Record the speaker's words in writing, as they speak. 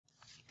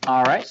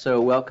All right,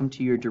 so welcome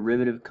to your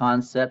derivative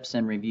concepts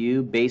and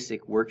review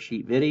basic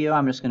worksheet video.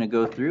 I'm just going to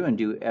go through and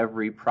do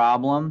every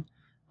problem.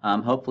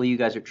 Hopefully you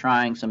guys are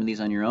trying some of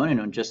these on your own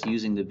and just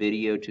using the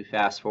video to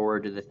fast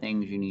forward to the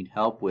things you need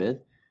help with,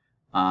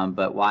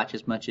 but watch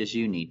as much as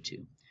you need to.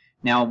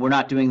 Now, we're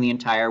not doing the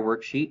entire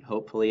worksheet.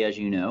 Hopefully, as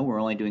you know,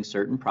 we're only doing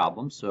certain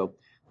problems. So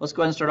let's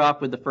go ahead and start off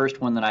with the first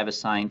one that I've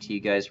assigned to you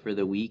guys for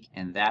the week,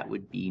 and that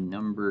would be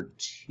number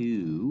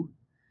 2.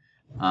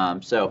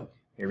 So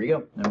here we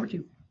go, number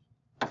 2.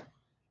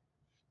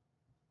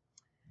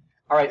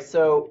 All right,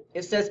 so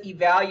it says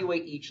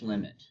evaluate each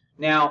limit.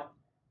 Now,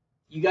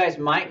 you guys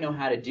might know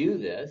how to do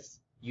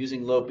this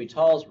using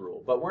L'Hopital's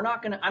rule, but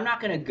I'm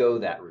not gonna go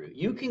that route.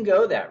 You can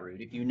go that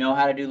route. If you know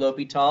how to do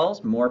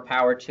L'Hopital's, more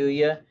power to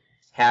you,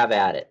 have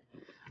at it.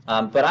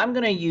 But I'm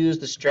gonna use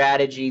the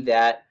strategy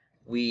that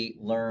we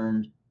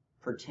learned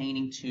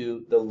pertaining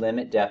to the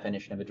limit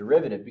definition of a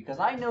derivative, because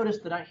I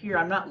noticed that here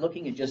I'm not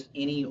looking at just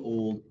any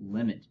old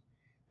limit.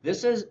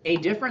 This is a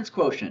difference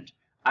quotient.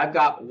 I've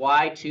got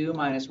y2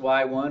 minus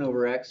y1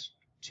 over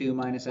x2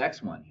 minus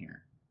x1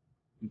 here,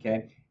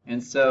 okay?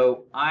 And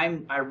so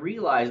I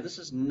realize this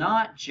is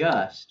not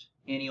just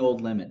any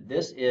old limit.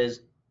 This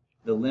is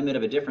the limit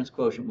of a difference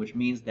quotient, which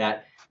means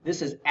that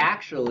this is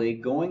actually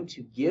going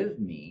to give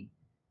me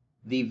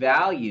the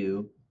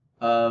value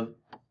of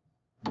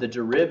the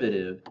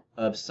derivative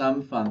of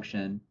some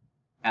function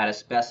at a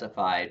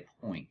specified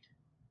point.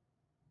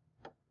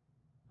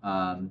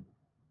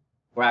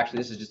 Or actually,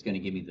 this is just going to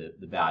give me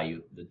the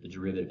value, the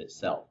derivative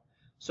itself.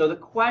 So the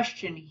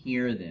question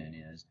here then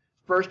is,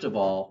 first of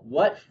all,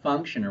 what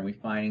function are we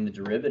finding the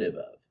derivative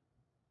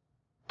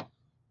of?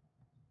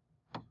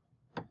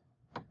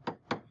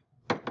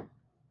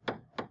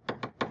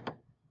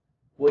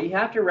 Well, you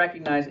have to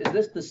recognize, is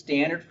this the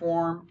standard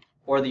form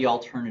or the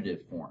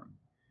alternative form?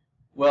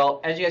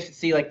 Well, as you guys can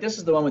see, like this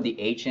is the one with the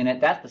h in it.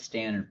 That's the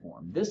standard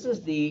form. This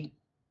is the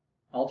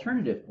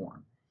alternative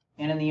form.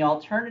 And in the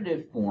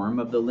alternative form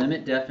of the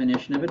limit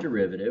definition of a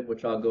derivative,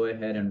 which I'll go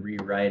ahead and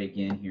rewrite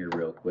again here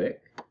real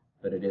quick,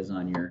 but it is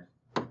on your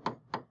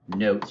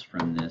notes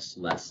from this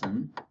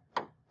lesson,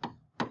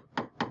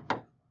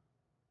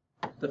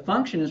 the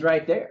function is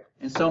right there.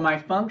 And so my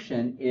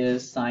function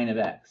is sine of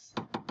x.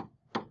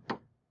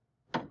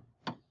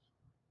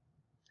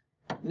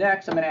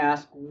 Next, I'm going to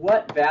ask,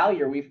 what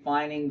value are we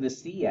finding the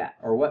c at?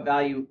 Or what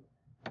value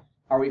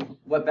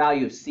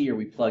of c are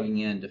we plugging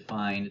in to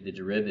find the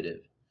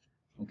derivative?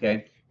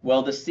 Okay,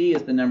 well, the c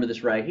is the number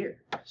that's right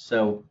here.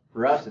 So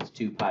for us, it's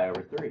 2 pi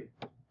over 3.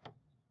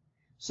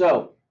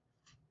 So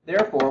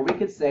therefore, we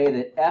could say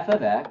that f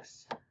of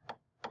x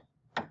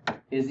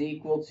is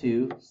equal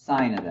to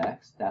sine of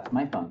x. That's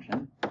my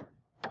function.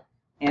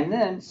 And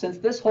then, since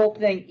this whole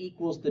thing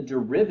equals the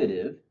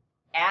derivative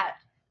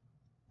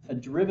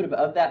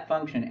of that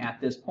function at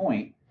this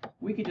point,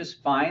 we could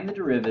just find the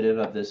derivative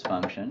of this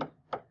function,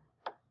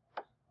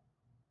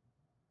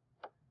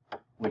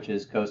 which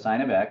is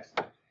cosine of x,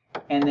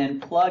 and then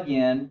plug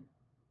in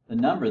the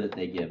number that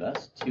they give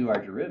us to our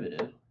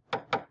derivative.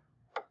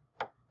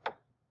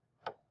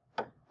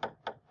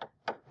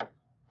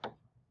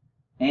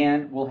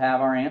 And we'll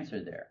have our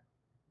answer there.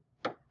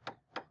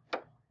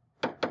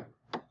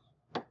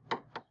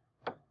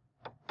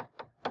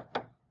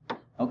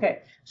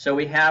 Okay, so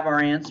we have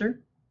our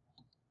answer.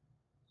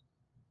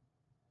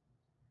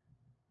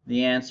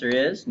 The answer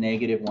is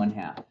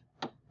 -1/2.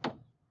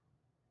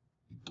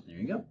 There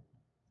you go.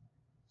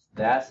 It's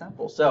that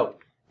simple. So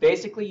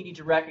basically, you need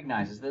to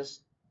recognize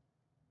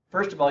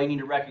first of all, you need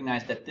to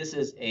recognize that this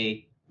is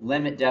a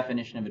limit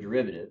definition of a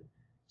derivative.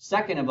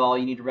 Second of all,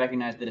 you need to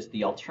recognize that it's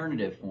the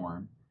alternative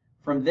form.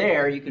 From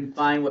there, you can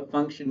find what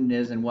function it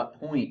is and what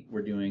point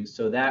we're doing,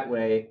 so that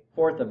way,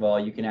 fourth of all,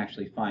 you can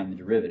actually find the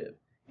derivative.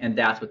 And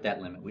that's what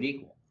that limit would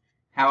equal.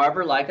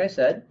 However, like I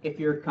said, if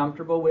you're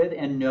comfortable with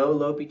and know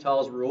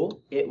L'Hopital's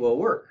rule, it will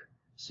work.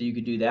 So you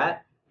could do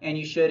that, and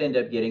you should end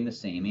up getting the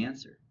same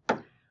answer. All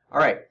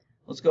right.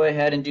 Let's go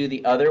ahead and do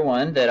the other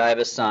one that I've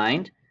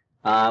assigned.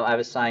 I've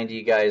assigned to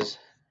you guys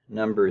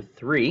number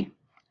 3.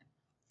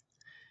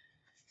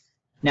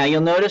 Now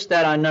you'll notice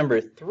that on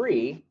number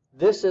 3,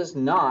 this is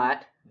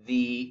not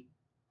the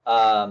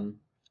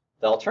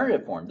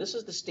alternative form. This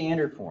is the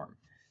standard form.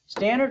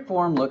 Standard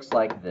form looks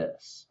like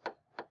this.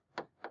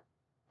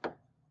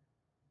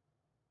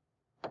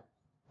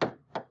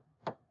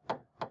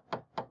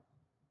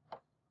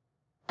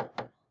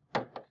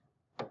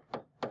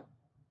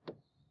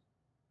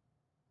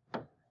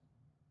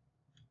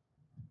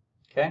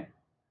 Okay,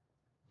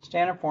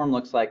 standard form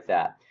looks like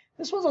that.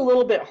 This was a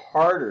little bit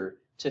harder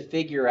to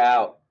figure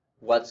out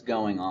what's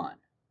going on.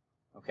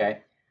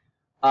 Okay,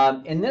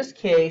 in this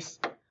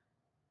case,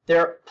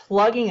 they're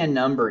plugging a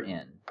number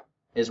in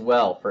as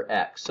well for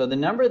x. So the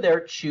number they're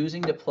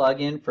choosing to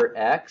plug in for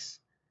x,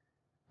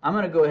 I'm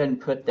going to go ahead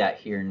and put that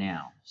here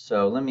now.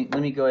 So let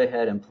me go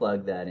ahead and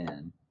plug that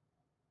in.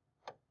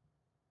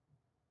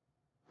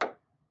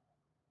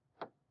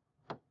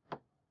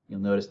 You'll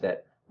notice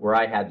that where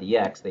I had the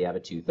x, they have a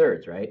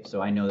 2/3, right?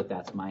 So I know that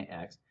that's my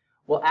x.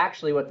 Well,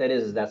 actually what that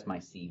is that's my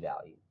c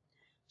value.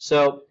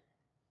 So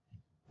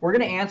we're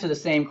going to answer the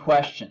same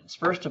questions.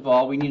 First of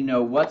all, we need to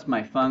know what's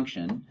my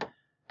function.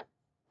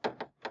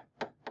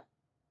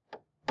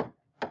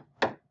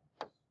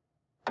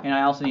 And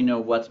I also need to know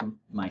what's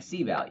my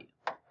C value.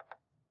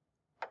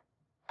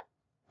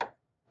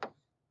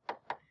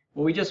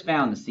 Well, we just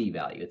found the C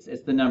value.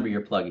 It's the number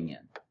you're plugging in.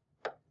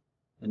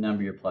 The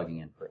number you're plugging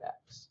in for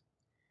x.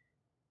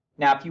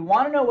 Now, if you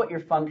want to know what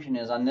your function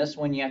is on this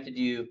one, you have to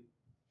do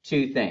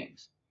two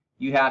things.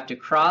 You have to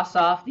cross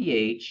off the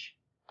h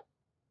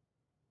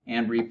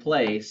and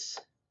replace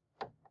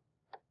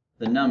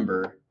the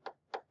number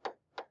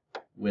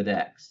with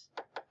x.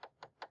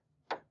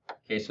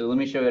 Okay, so let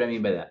me show you what I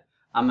mean by that.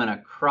 I'm going to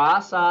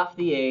cross off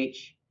the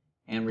h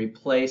and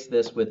replace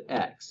this with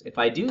x. If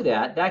I do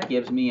that, that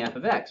gives me f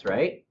of x,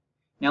 right?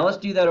 Now let's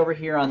do that over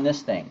here on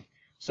this thing.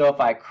 So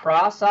if I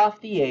cross off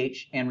the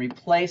h and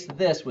replace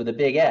this with a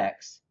big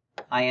X,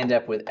 I end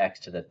up with x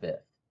to the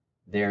fifth.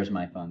 There's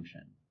my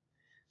function.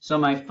 So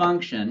my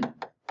function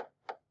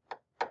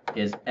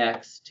is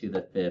x to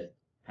the fifth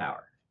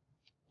power.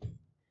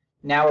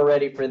 Now we're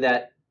ready for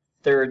that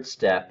third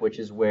step, which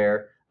is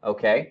where,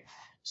 okay,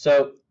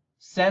 so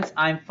since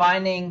I'm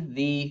finding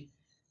the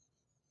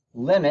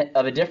limit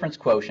of a difference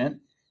quotient,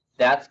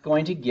 that's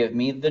going to give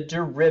me the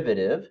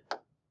derivative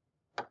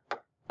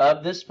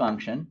of this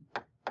function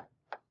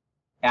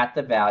at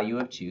the value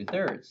of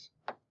 2/3.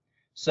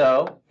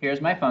 So here's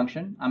my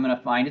function. I'm going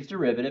to find its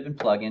derivative and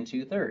plug in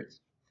 2/3.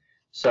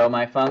 So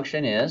my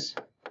function is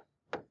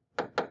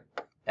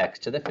x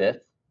to the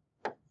fifth.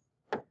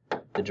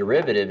 The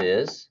derivative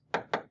is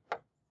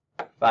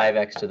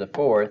 5x to the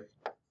fourth.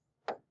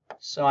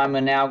 So I'm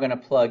now going to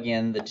plug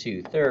in the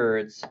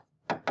 2/3.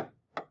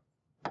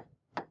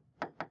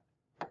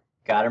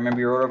 Got to remember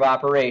your order of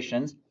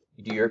operations.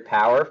 You do your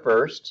power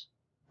first.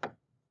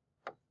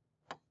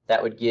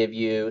 That would give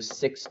you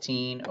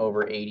 16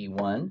 over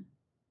 81.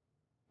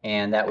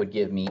 And that would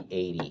give me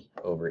 80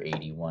 over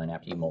 81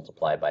 after you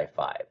multiply by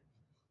 5.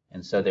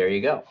 And so there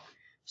you go.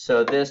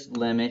 So this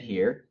limit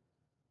here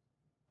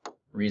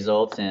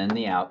results in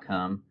the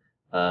outcome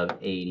of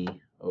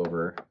 80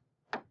 over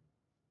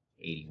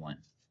 81.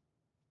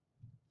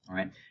 All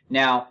right.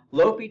 Now,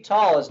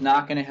 L'Hopital is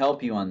not going to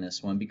help you on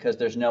this one because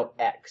there's no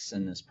x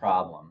in this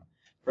problem.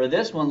 For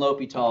this one,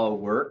 L'Hopital will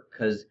work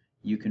because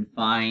you can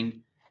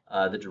find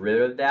the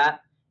derivative of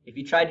that. If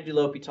you tried to do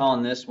L'Hopital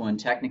on this one,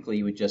 technically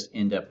you would just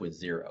end up with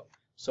 0.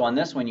 So on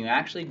this one, you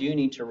actually do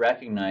need to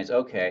recognize,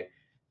 okay,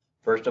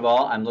 first of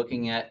all, I'm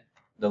looking at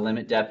the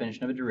limit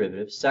definition of a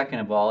derivative. Second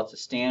of all, it's a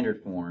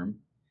standard form.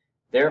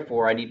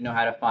 Therefore, I need to know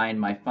how to find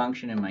my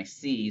function and my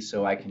c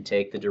so I can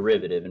take the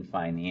derivative and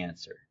find the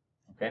answer.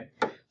 Okay?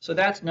 So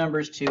that's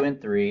numbers 2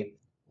 and 3,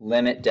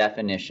 limit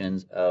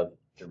definitions of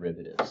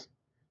derivatives.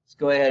 Let's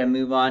go ahead and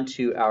move on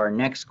to our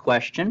next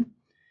question.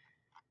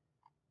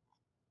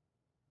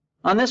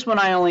 On this one,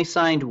 I only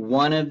assigned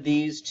one of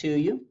these to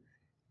you.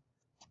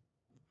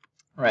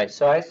 All right,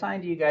 so I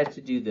assigned you guys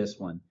to do this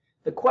one.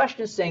 The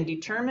question is saying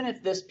determine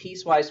if this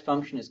piecewise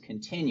function is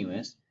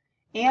continuous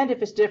and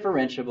if it's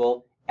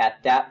differentiable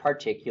at that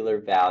particular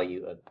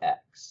value of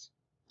x.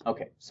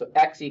 Okay, so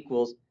x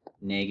equals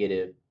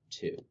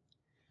 -2.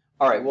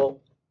 All right,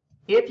 well,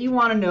 if you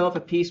want to know if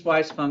a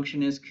piecewise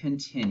function is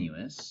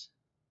continuous,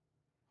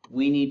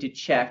 we need to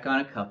check on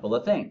a couple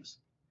of things.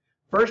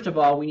 First of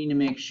all, we need to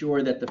make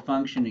sure that the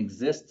function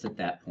exists at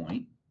that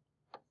point.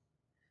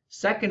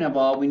 Second of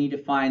all, we need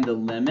to find the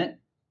limit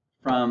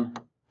from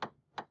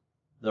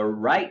the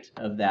right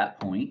of that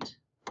point.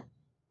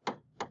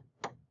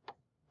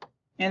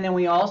 And then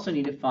we also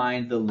need to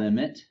find the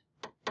limit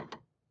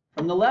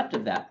from the left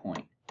of that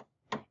point.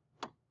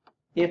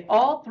 If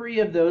all three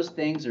of those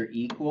things are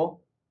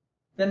equal,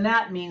 then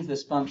that means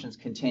this function is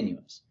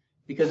continuous.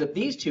 Because if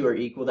these two are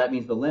equal, that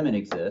means the limit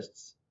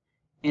exists.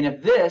 And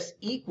if this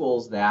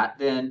equals that,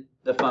 then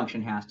the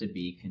function has to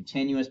be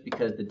continuous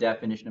because the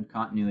definition of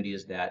continuity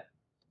is that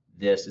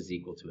this is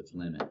equal to its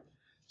limit.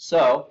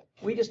 So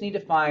we just need to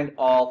find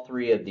all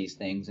three of these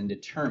things and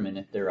determine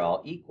if they're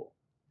all equal.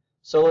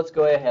 So let's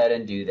go ahead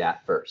and do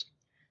that first.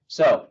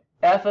 So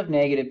f of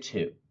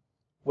 -2.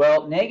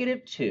 Well,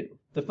 -2,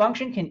 the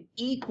function can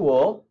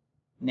equal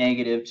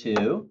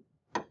 -2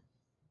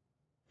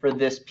 for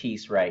this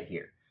piece right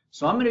here.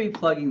 So I'm going to be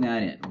plugging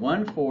that in.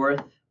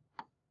 1/4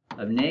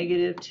 of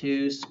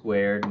 -2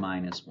 squared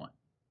minus 1.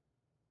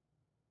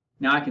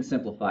 Now I can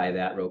simplify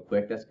that real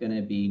quick. That's going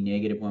to be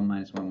 -1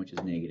 minus 1, which is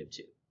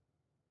 -2.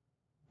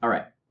 All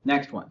right,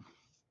 next one.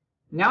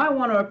 Now I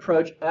want to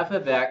approach f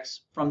of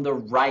x from the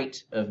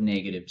right of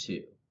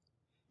 -2.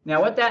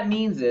 Now what that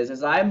means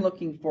is I'm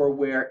looking for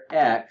where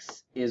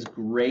x is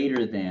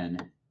greater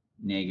than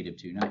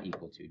 -2, not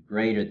equal to,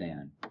 greater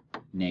than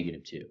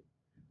 -2.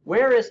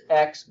 Where is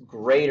x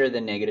greater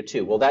than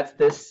 -2? Well, that's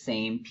this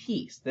same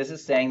piece. This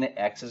is saying that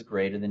x is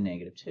greater than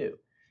 -2.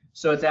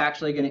 So it's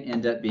actually going to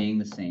end up being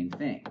the same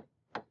thing.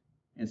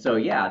 And so,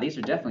 yeah, these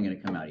are definitely going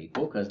to come out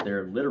equal because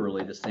they're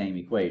literally the same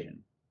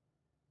equation.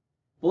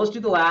 Well, let's do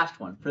the last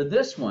one. For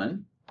this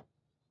one,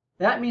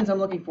 that means I'm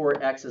looking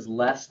for x is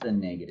less than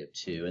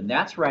 -2, and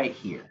that's right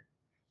here.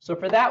 So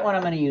for that one,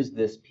 I'm going to use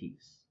this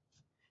piece.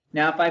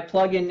 Now if I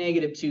plug in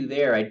 -2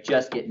 there, I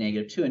just get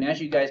 -2. And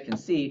as you guys can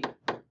see,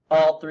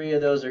 all three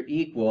of those are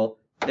equal.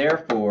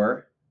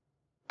 Therefore,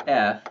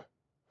 f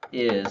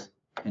is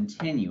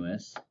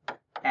continuous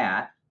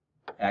at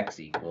x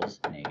equals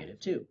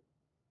 -2.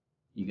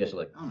 You guys are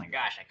like, oh my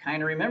gosh, I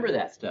kind of remember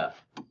that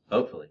stuff.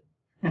 Hopefully.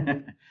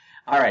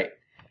 All right.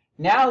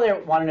 Now they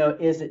want to know,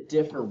 is it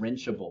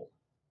differentiable?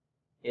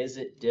 Is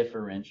it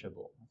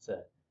differentiable? That's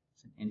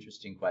an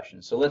interesting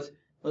question. So let's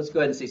go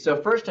ahead and see.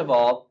 So first of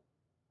all,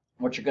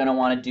 what you're going to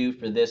want to do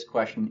for this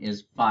question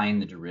is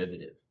find the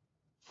derivative.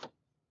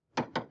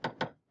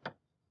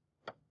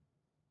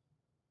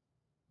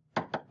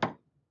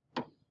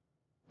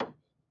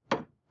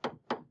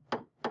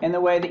 And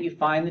the way that you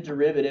find the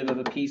derivative of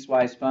a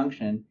piecewise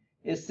function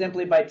is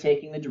simply by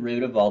taking the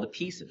derivative of all the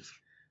pieces.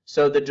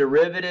 So the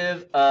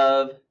derivative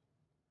of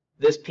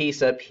this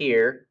piece up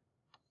here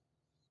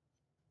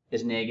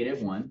is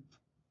 -1.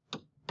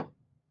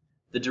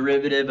 The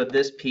derivative of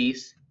this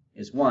piece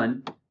is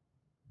 1.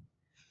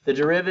 The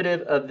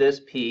derivative of this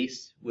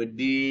piece would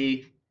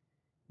be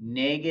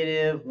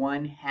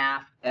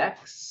 -1/2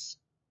 x.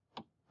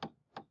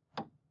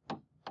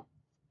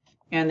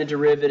 And the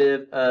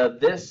derivative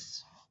of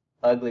this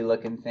ugly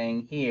looking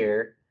thing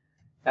here,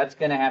 that's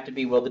going to have to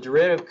be, well, the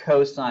derivative of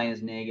cosine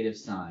is negative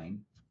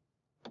sine.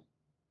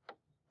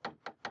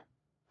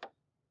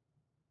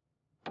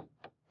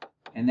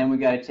 And then we've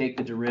got to take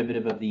the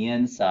derivative of the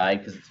inside,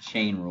 because it's a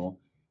chain rule,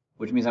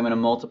 which means I'm going to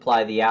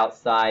multiply the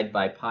outside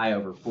by pi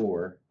over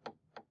 4.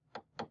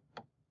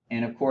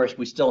 And of course,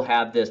 we still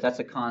have this. That's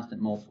a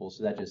constant multiple,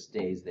 so that just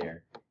stays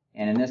there.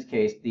 And in this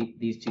case,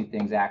 these two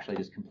things actually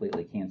just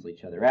completely cancel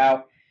each other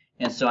out.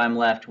 And so I'm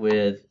left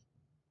with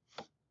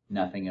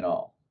nothing at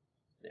all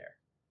there.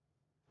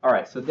 All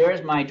right, so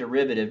there's my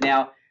derivative.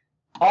 Now,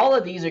 all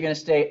of these are going to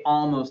stay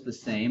almost the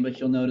same, but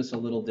you'll notice a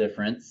little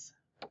difference.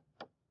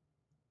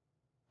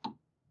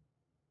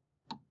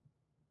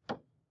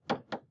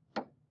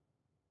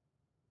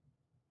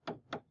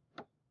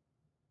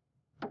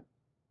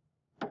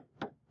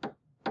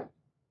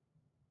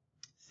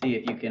 See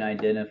if you can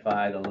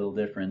identify the little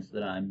difference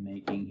that I'm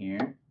making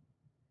here.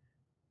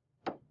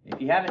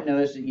 If you haven't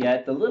noticed it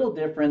yet, the little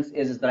difference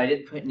is that I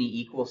didn't put any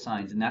equal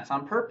signs, and that's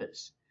on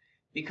purpose.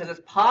 Because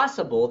it's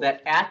possible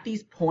that at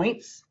these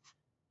points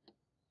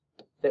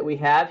that we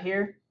have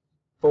here,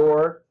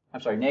 -4,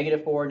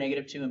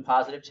 -2, and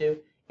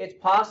 +2, it's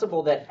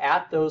possible that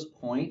at those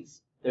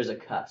points there's a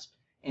cusp.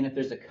 And if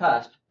there's a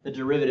cusp, the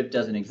derivative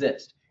doesn't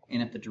exist.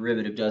 And if the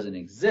derivative doesn't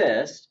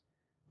exist,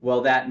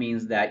 well, that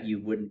means that you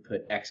wouldn't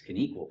put x can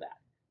equal that.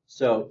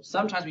 So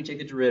sometimes when you take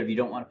the derivative, you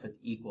don't want to put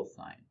the equal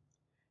sign.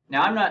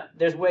 Now,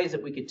 there's ways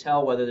that we could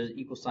tell whether the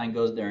equal sign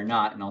goes there or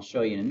not, and I'll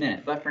show you in a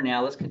minute. But for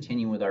now, let's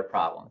continue with our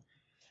problem.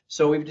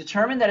 So we've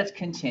determined that it's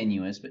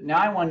continuous, but now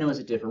I want to know, is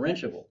it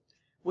differentiable?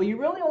 Well, you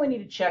really only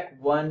need to check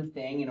one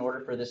thing in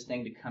order for this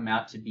thing to come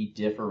out to be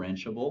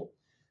differentiable.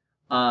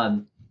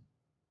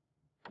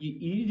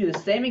 You do the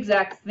same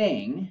exact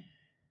thing,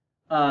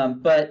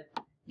 but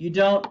you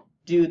don't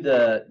do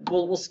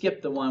we'll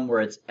skip the one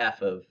where it's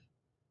f of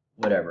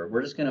whatever.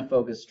 We're just going to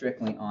focus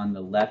strictly on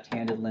the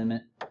left-handed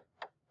limit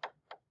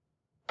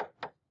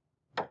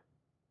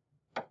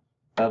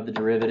of the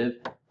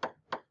derivative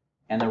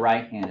and the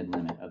right-handed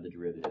limit of the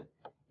derivative.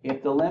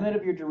 If the limit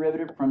of your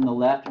derivative from the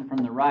left and from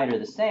the right are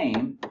the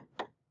same,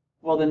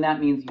 well, then that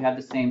means you have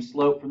the same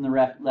slope from the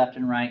left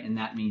and right, and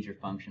that means your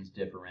function's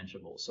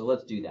differentiable. So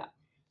let's do that.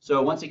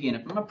 So once again,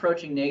 if I'm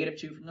approaching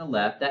 -2 from the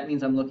left, that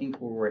means I'm looking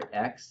for where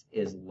x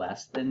is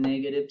less than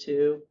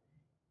 -2.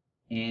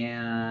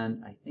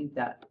 And I think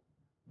that,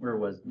 where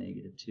was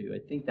 -2? I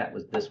think that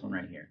was this one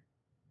right here.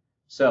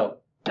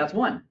 So that's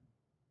 1.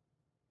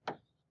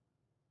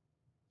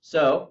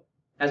 So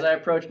as I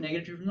approach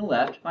 -2 from the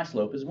left, my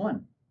slope is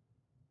 1.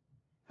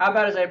 How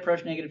about as I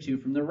approach -2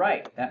 from the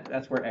right?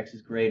 That's where x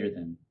is greater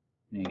than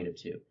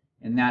 -2.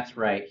 And that's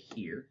right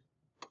here.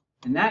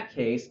 In that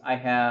case, I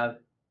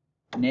have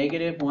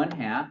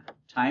 -1/2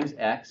 times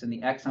x, and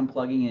the x I'm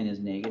plugging in is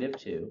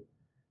 -2.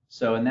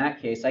 So in that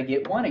case, I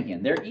get 1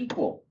 again. They're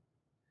equal.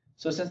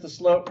 So since the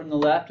slope from the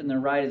left and the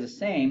right is the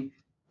same,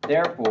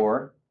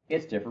 therefore,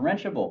 it's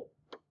differentiable,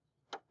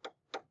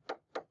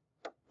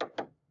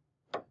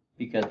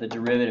 because the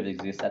derivative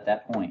exists at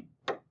that point.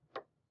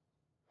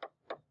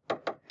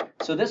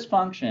 So this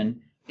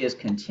function is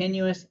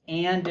continuous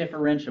and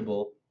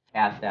differentiable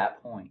at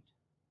that point.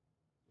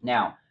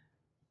 Now,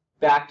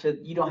 back to,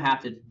 you don't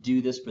have to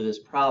do this for this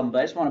problem, but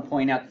I just want to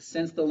point out that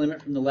since the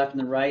limit from the left and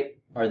the right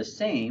are the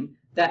same,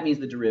 that means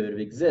the derivative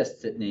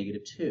exists at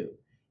 -2.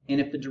 And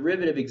if the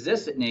derivative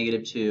exists at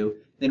 -2,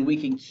 then we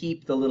can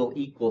keep the little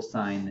equal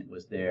sign that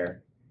was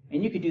there.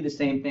 And you could do the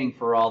same thing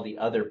for all the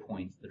other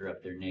points that are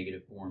up there,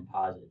 -4 and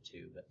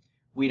 +2, but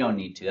we don't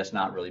need to. That's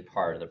not really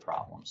part of the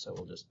problem, so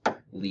we'll just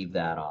leave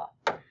that off.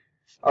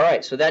 All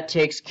right, so that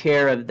takes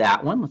care of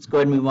that one. Let's go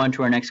ahead and move on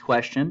to our next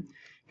question.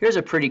 Here's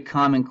a pretty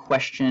common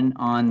question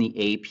on the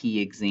AP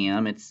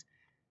exam. It's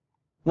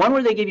one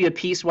where they give you a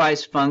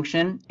piecewise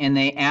function, and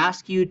they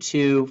ask you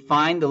to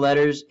find the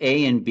letters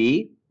A and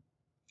B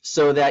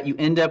so that you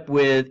end up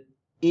with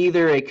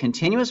either a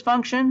continuous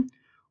function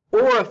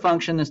or a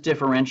function that's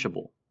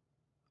differentiable.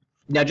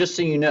 Now, just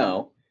so you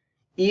know,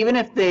 even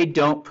if they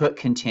don't put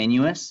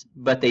continuous,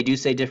 but they do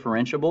say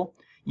differentiable,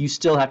 you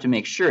still have to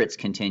make sure it's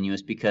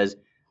continuous because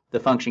the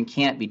function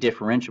can't be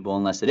differentiable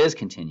unless it is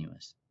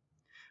continuous.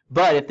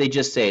 But if they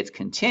just say it's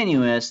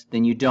continuous,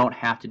 then you don't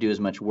have to do as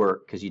much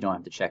work because you don't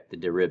have to check the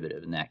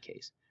derivative in that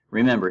case.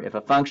 Remember, if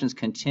a function's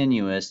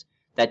continuous,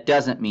 that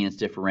doesn't mean it's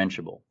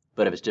differentiable.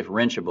 But if it's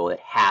differentiable, it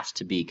has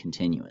to be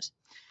continuous.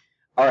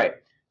 All right,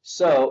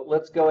 so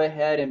let's go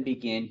ahead and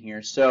begin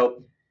here.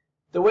 So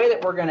the way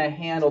that we're going to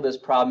handle this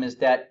problem is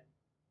that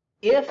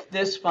if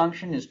this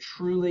function is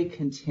truly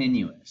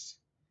continuous,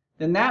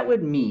 then that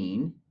would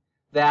mean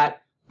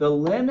that the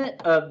limit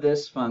of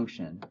this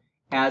function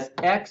as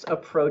x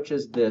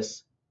approaches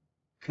this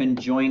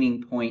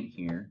conjoining point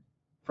here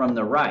from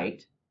the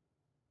right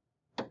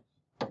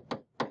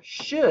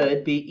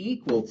should be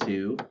equal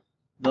to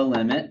the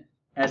limit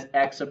as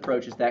x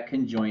approaches that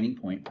conjoining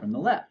point from the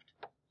left.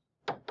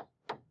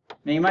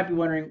 Now you might be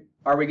wondering,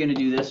 are we going to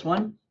do this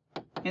one?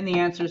 And the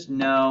answer is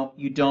no,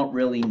 you don't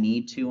really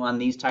need to on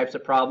these types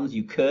of problems.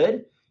 You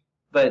could,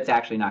 but it's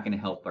actually not going to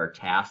help our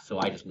task, so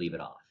I just leave it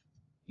off.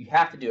 You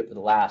have to do it for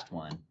the last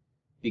one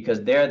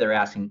because they're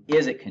asking,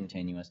 is it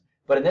continuous?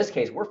 But in this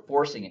case, we're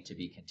forcing it to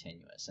be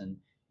continuous. And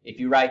if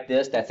you write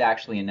this, that's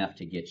actually enough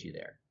to get you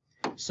there.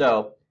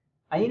 So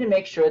I need to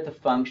make sure that the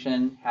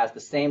function has the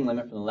same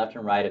limit from the left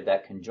and right of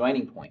that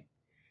conjoining point.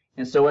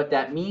 And so what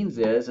that means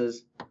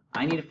is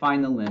I need to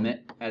find the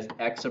limit as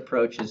x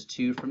approaches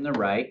 2 from the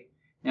right.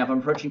 Now if I'm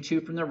approaching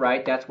 2 from the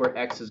right, that's where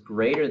x is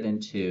greater than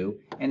 2,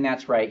 and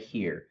that's right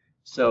here.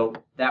 So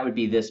that would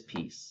be this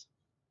piece.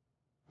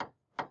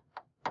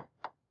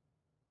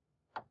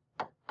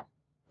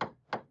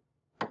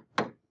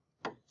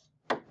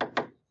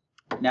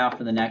 Now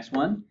for the next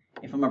one,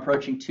 if I'm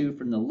approaching 2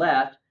 from the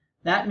left,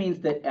 that means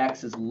that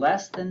x is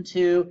less than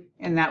 2,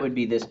 and that would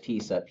be this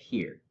piece up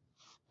here.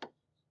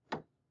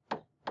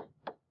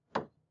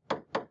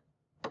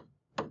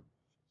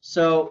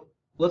 So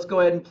let's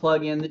go ahead and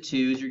plug in the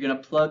 2's. You're going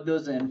to plug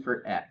those in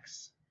for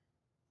x.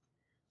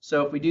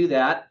 So if we do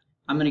that,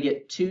 I'm going to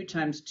get 2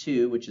 times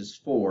 2, which is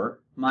 4,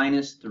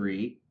 minus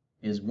 3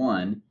 is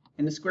 1,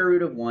 and the square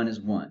root of 1 is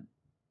 1.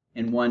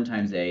 And 1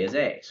 times a is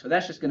a. So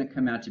that's just going to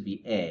come out to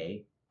be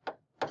a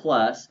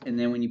plus, and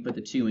then when you put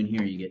the 2 in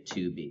here, you get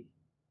 2b.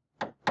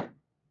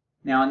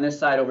 Now on this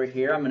side over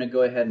here, I'm going to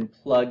go ahead and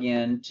plug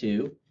in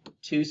 2.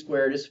 2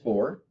 squared is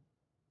 4.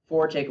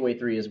 4 take away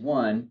 3 is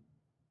 1.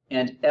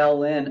 And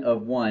ln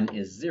of 1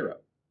 is 0.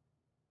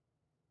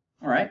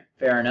 All right,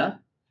 fair enough.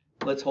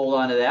 Let's hold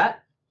on to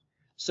that.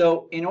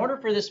 So in order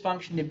for this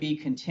function to be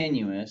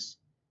continuous,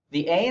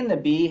 the a and the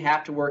b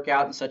have to work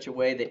out in such a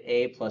way that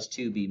a plus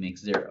 2b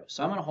makes 0.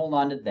 So I'm going to hold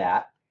on to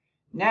that.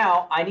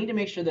 Now I need to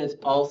make sure that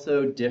it's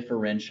also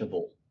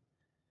differentiable.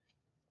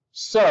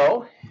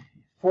 So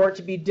for it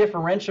to be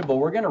differentiable,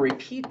 we're going to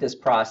repeat this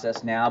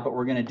process now, but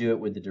we're going to do it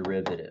with the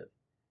derivative.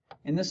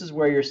 And this is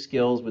where your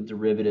skills with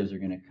derivatives are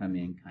going to come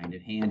in kind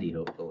of handy,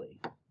 hopefully.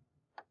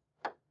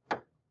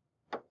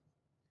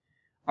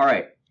 All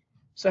right,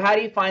 so how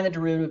do you find the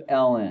derivative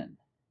of ln?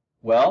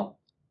 Well,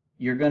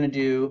 you're going to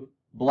do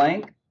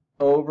blank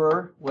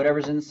over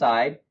whatever's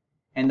inside,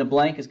 and the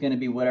blank is going to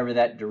be whatever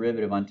that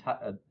derivative on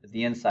top of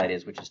the inside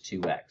is, which is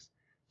 2x.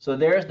 So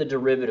there's the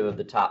derivative of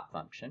the top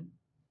function.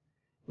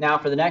 Now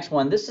for the next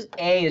one,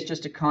 a is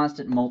just a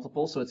constant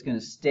multiple, so it's going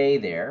to stay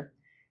there.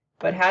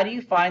 But how do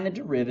you find the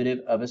derivative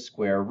of a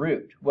square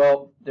root?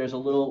 Well, there's a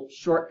little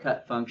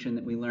shortcut function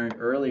that we learned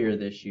earlier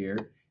this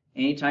year.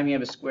 Anytime you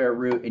have a square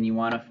root and you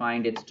want to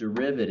find its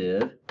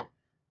derivative,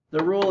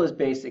 the rule is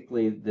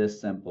basically this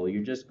simple.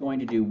 You're just going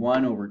to do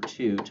 1 over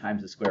 2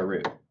 times the square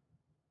root.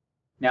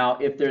 Now,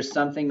 if there's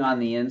something on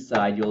the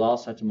inside, you'll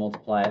also have to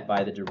multiply it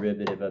by the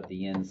derivative of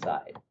the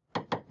inside,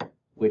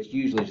 which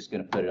usually is just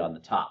going to put it on the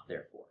top,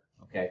 therefore.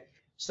 Okay,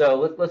 so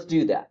let's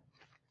do that.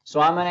 So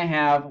I'm going to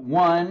have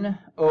 1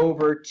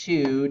 over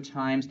 2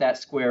 times that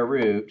square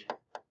root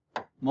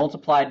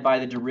multiplied by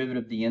the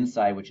derivative of the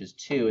inside, which is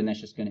 2, and that's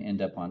just going to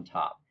end up on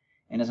top.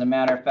 And as a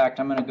matter of fact,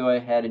 I'm going to go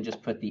ahead and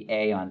just put the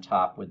a on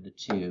top with the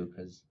 2,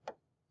 because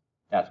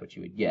that's what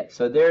you would get.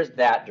 So there's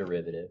that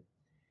derivative.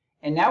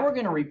 And now we're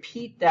going to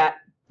repeat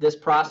this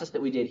process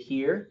that we did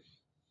here,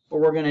 but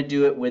we're going to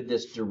do it with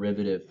this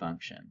derivative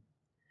function.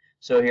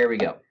 So here we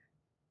go.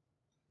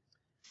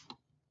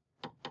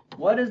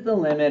 What is the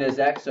limit as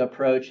x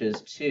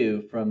approaches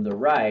 2 from the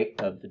right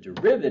of the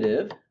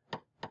derivative?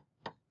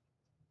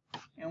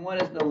 And what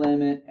is the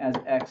limit as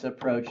x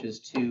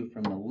approaches 2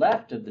 from the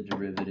left of the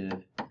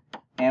derivative?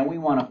 And we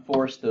want to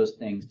force those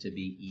things to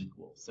be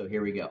equal. So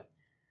here we go.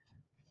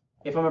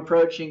 If I'm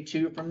approaching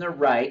 2 from the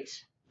right,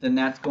 then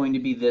that's going to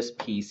be this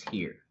piece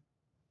here.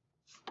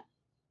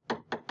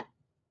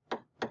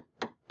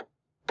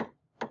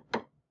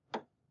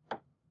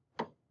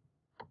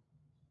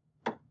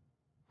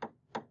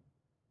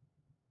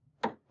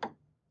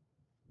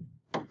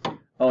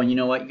 Oh, and you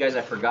know what, you guys,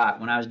 I forgot.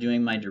 When I was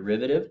doing my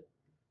derivative,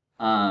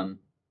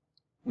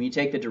 when you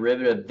take the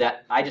derivative,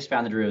 that I just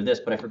found the derivative of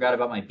this, but I forgot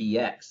about my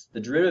bx. The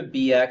derivative of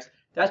bx,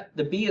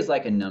 the b is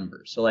like a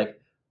number. So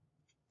like,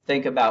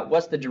 think about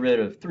what's the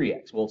derivative of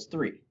 3x? Well, it's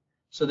 3.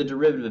 So the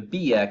derivative of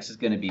bx is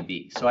going to be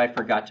b. So I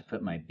forgot to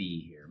put my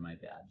b here, my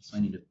bad. So I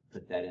need to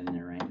put that in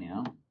there right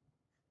now.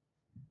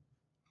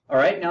 All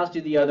right, now let's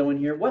do the other one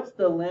here. What's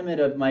the limit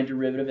of my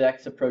derivative of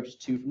x approaches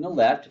 2 from the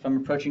left? If I'm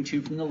approaching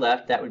 2 from the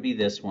left, that would be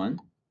this one.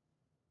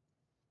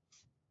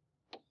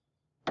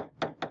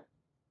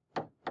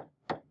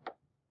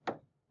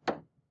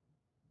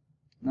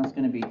 And that's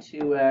going to be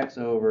 2x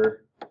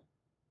over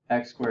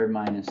x squared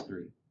minus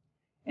 3.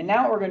 And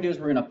now what we're going to do is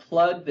we're going to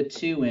plug the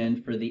 2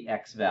 in for the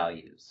x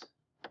values.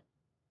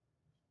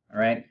 All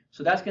right,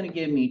 so that's going to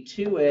give me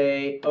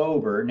 2a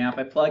over, now if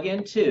I plug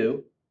in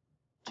 2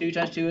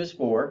 times 2 is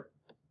 4,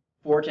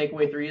 4 take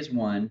away 3 is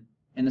 1,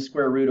 and the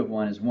square root of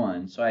 1 is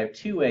 1. So I have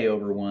 2a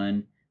over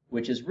 1,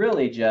 which is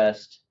really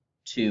just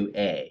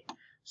 2a.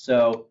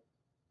 So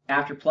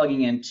after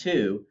plugging in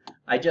 2,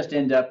 I just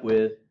end up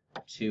with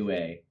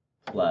 2a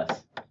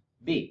plus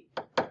b.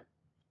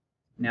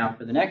 Now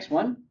for the next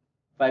one,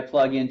 if I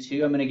plug in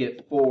 2, I'm going to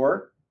get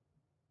 4.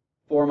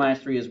 4 minus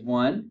 3 is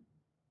 1.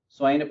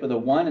 So I end up with a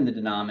 1 in the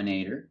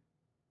denominator.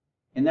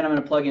 And then I'm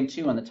going to plug in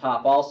 2 on the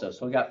top also.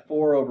 So I got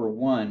 4 over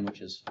 1,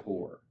 which is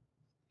 4.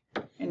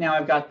 And now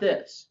I've got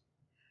this.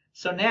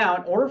 So now,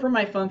 in order for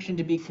my function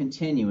to be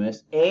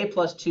continuous, a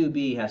plus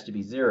 2b has to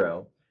be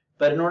 0.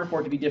 But in order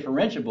for it to be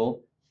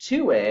differentiable,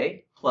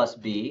 2a plus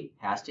b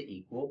has to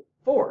equal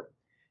 4.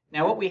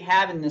 Now what we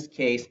have in this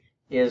case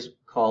is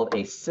called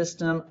a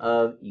system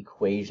of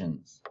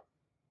equations.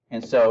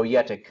 And so you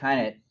have to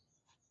kind of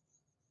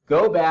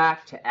go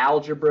back to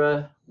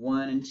algebra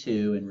 1 and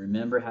 2 and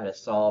remember how to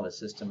solve a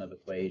system of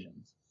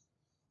equations.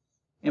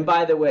 And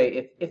by the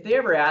way, if they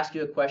ever ask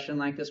you a question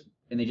like this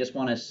and they just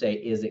want to say,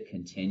 is it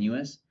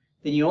continuous?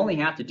 Then you only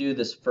have to do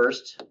this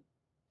first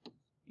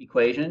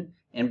equation,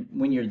 and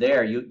when you're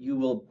there, you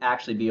will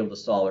actually be able to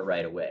solve it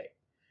right away.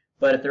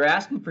 But if they're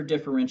asking for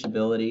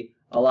differentiability,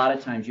 a lot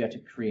of times you have to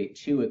create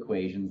 2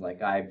 equations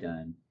like I've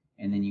done,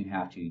 and then you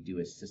have to do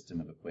a system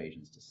of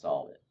equations to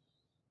solve it.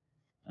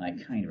 And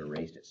I kind of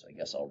erased it, so I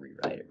guess I'll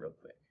rewrite it real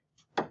quick.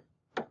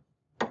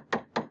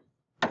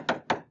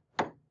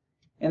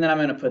 And then I'm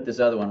going to put this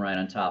other one right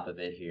on top of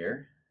it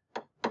here.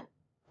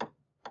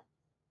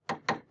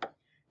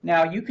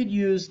 Now you could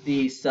use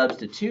the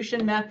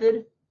substitution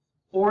method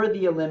or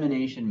the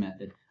elimination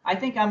method. I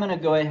think I'm going to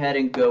go ahead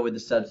and go with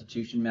the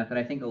substitution method.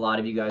 I think a lot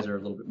of you guys are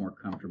a little bit more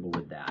comfortable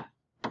with that.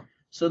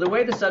 So the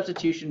way the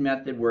substitution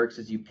method works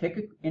is you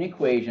pick an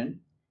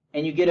equation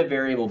and you get a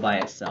variable by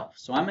itself.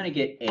 So I'm going to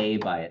get a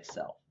by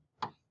itself.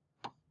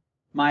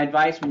 My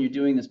advice when you're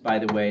doing this, by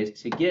the way,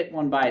 is to get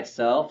one by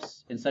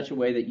itself in such a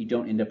way that you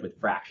don't end up with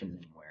fractions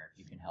anywhere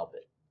if you can help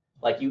it.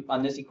 Like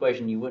on this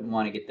equation, you wouldn't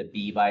want to get the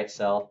b by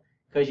itself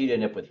because you'd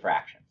end up with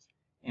fractions.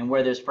 And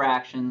where there's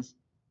fractions,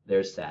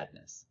 there's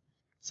sadness.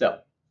 So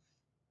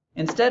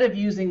instead of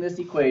using this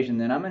equation,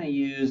 then I'm going to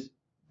use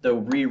the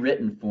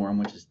rewritten form,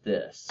 which is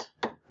this.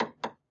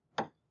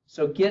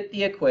 So get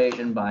the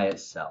equation by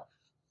itself.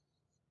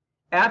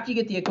 After you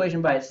get the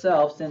equation by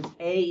itself, since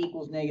a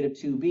equals negative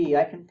 2b,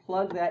 I can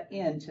plug that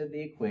into the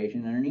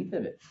equation underneath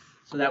of it.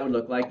 So that would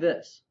look like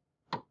this.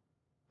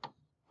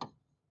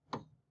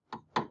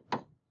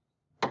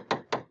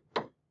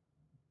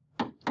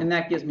 And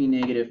that gives me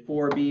negative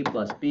 4b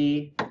plus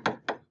b,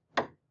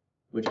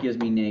 which gives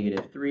me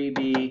negative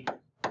 3b,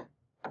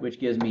 which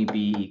gives me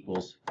b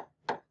equals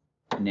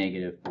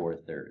negative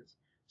 4/3.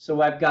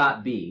 So I've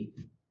got b.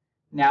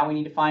 Now we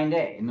need to find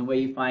a. And the way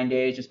you find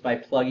a is just by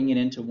plugging it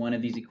into one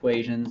of these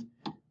equations.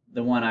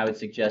 The one I would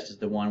suggest is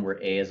the one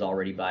where a is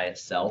already by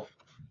itself.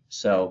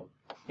 So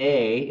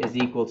a is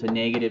equal to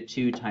negative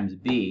 2 times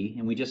b,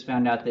 and we just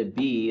found out that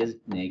b is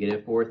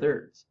negative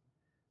 4/3.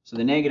 So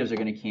the negatives are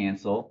going to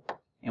cancel,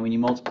 and when you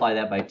multiply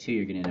that by 2,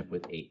 you're going to end up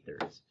with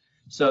 8/3.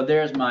 So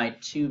there's my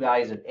 2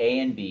 values of a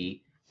and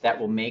b that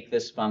will make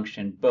this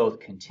function both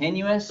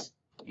continuous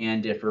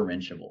and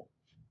differentiable.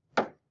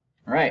 All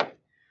right.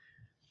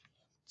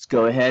 Let's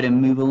go ahead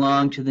and move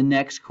along to the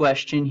next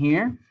question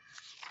here.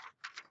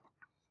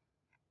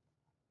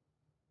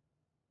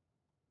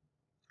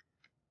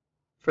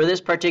 For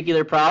this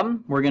particular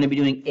problem, we're going to be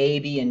doing A,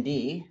 B, and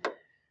D.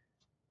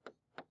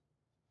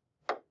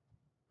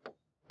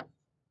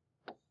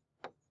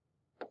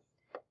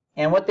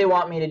 And what they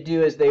want me to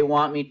do is they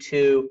want me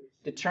to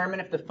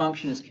determine if the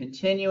function is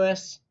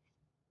continuous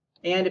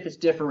and if it's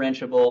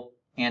differentiable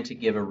and to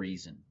give a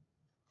reason.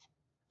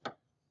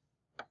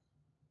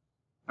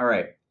 All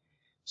right.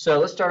 So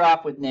let's start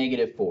off with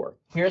negative 4.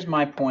 Here's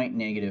my point,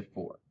 negative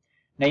 4.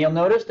 Now you'll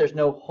notice there's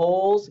no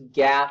holes,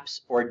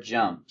 gaps, or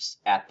jumps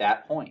at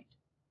that point.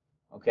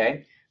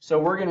 Okay? So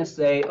we're going to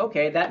say,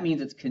 okay, that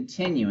means it's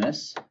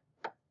continuous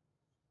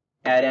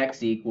at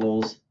x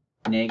equals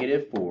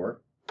negative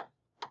 4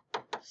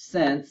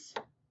 since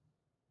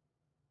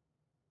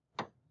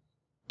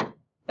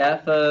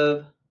f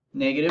of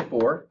negative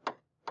 4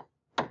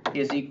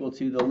 is equal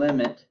to the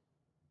limit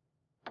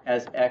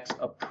as x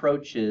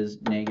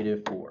approaches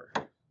negative 4.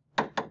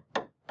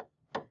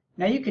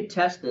 Now you could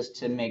test this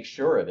to make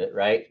sure of it,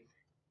 right?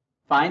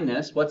 Find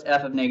this. What's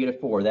f of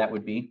 -4? That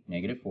would be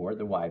 -4,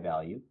 the y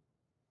value.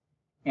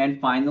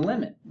 And find the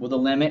limit. Well, the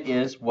limit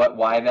is what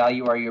y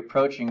value are you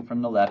approaching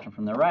from the left and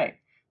from the right?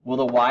 Well,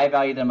 the y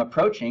value that I'm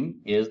approaching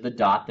is the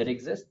dot that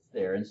exists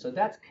there. And so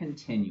that's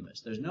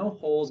continuous. There's no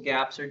holes,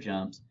 gaps, or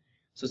jumps.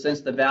 So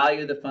since the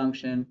value of the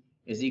function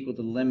is equal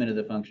to the limit of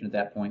the function at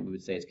that point, we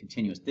would say it's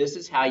continuous. This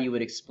is how you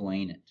would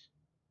explain it.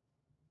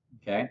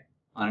 Okay?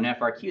 On an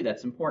FRQ,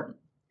 that's important.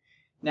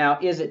 Now,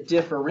 is it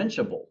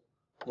differentiable?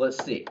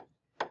 Let's see.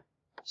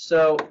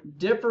 So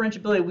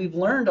differentiability, we've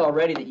learned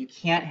already that you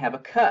can't have a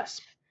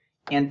cusp.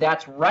 And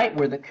that's right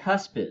where the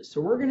cusp is. So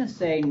we're going to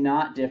say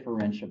not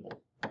differentiable.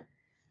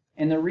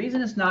 And the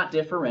reason it's not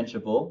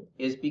differentiable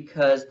is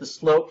because the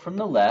slope from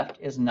the left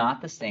is not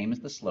the same as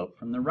the slope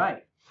from the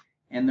right.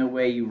 And the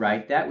way you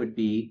write that would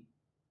be,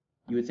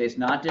 you would say it's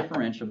not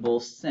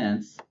differentiable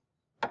since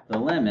the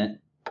limit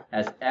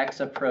as x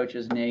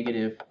approaches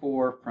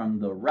 -4 from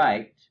the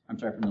right,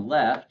 from the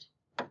left,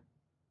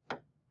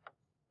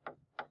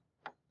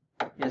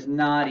 is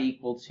not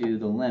equal to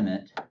the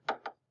limit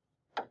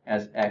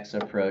as x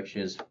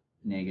approaches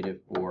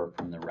 -4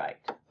 from the right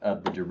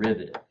of the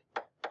derivative.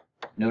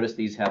 Notice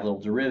these have little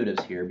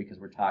derivatives here because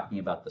we're talking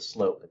about the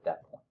slope at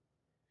that point.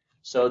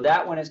 So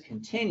that one is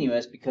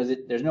continuous because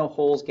there's no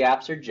holes,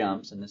 gaps, or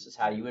jumps, and this is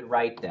how you would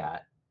write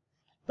that.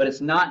 But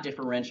it's not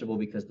differentiable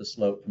because the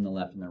slope from the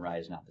left and the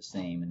right is not the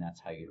same, and that's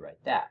how you'd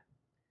write that.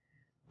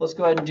 Let's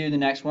go ahead and do the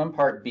next one,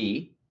 part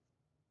B,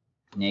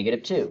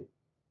 -2.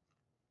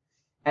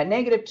 At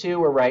 -2,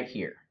 we're right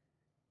here.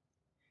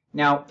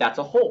 Now, that's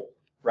a hole,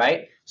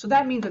 right? So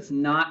that means it's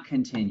not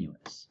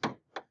continuous.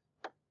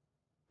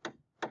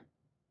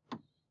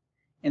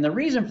 And the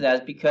reason for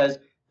that is because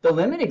the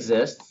limit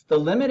exists. The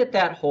limit at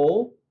that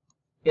hole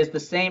is the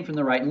same from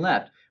the right and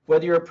left.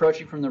 Whether you're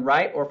approaching from the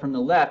right or from the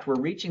left, we're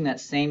reaching that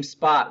same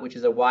spot, which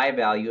is a y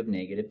value of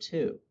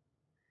 -2.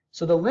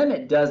 So the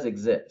limit does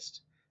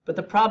exist. But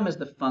the problem is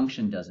the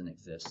function doesn't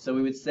exist. So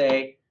we would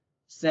say,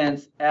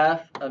 since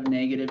f of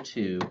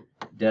 -2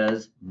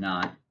 does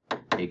not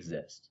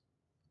exist.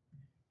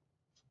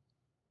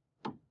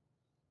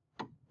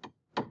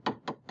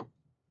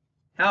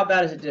 How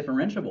about is it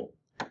differentiable?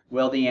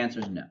 Well, the answer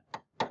is no.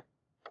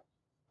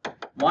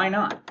 Why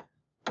not?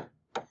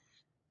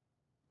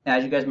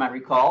 As you guys might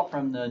recall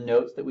from the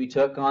notes that we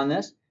took on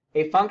this,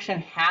 a function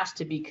has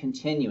to be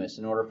continuous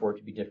in order for it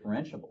to be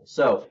differentiable.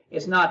 So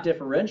it's not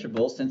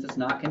differentiable since it's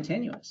not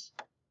continuous.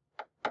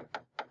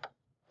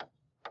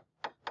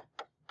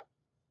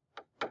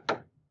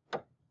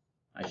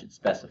 I should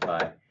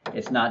specify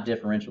it's not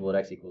differentiable at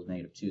x equals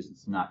 -2 since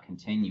it's not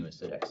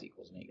continuous at x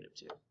equals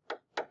 -2.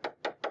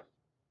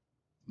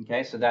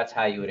 Okay, so that's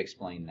how you would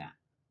explain that.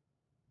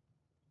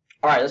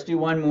 All right, let's do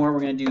one more. We're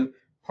going to do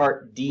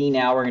part D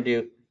now. We're going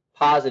to do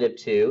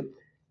 +2.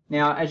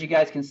 Now, as you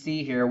guys can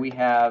see here, we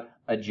have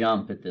a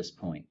jump at this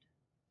point.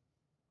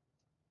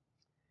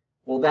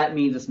 Well, that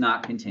means it's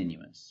not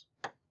continuous.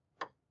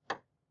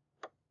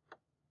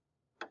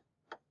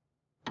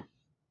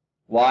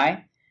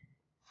 Why?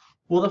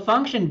 Well, the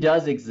function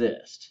does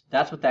exist.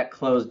 That's what that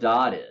closed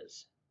dot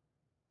is.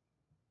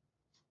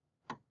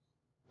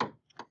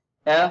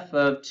 F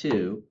of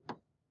 2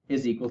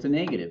 is equal to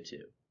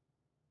 -2.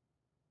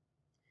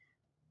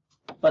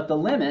 But the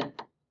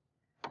limit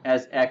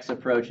as x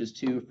approaches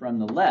 2 from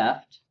the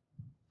left,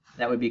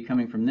 that would be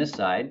coming from this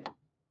side,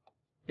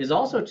 is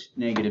also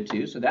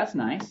 -2, so that's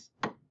nice.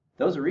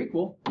 Those are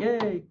equal,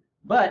 yay!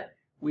 But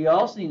we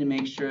also need to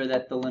make sure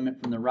that the limit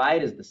from the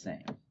right is the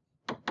same.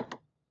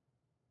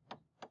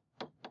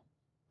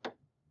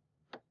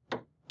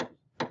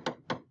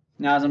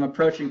 Now as I'm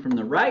approaching from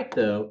the right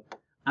though,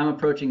 I'm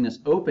approaching this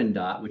open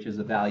dot, which is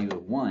a value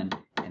of 1,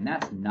 and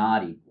that's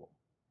not equal.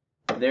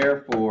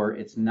 Therefore,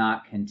 it's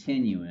not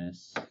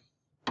continuous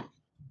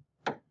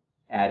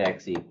at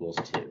x equals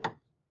 2.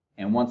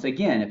 And once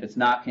again, if it's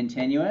not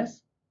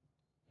continuous,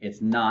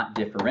 it's not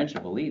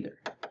differentiable either.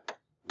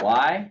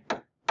 Why?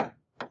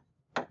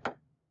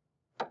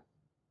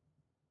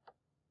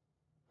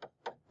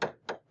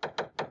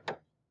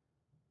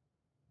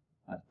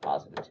 That's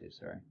 +2,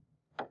 sorry.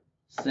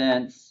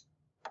 Since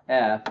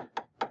f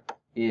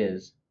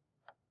is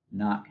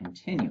not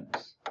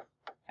continuous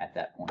at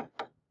that point.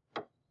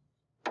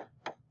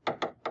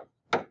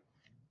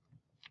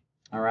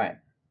 All right,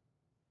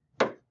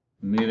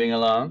 moving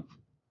along.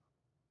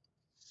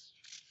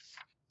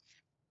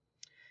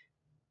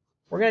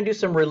 We're going to do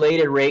some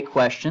related rate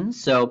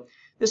questions. So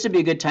this would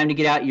be a good time to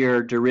get out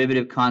your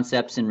derivative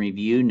concepts and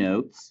review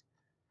notes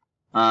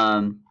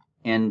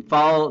and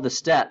follow the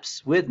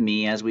steps with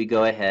me as we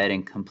go ahead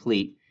and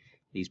complete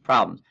these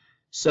problems.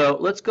 So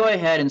let's go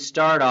ahead and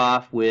start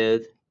off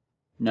with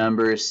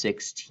number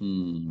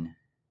 16.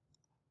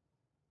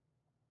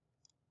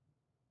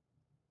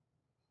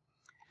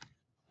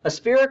 A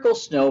spherical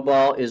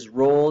snowball is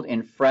rolled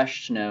in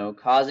fresh snow,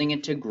 causing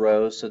it to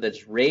grow so that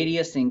its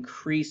radius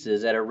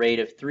increases at a rate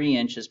of 3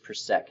 inches per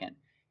second.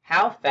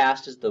 How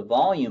fast is the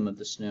volume of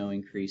the snow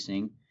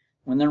increasing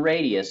when the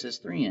radius is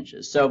 3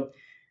 inches? So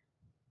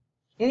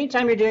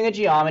anytime you're doing a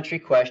geometry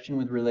question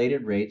with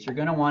related rates, you're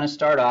going to want to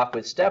start off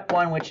with step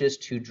 1, which is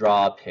to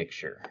draw a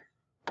picture.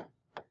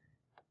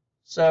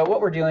 So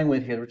what we're dealing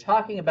with here, we're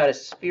talking about a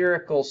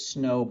spherical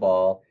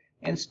snowball,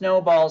 and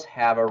snowballs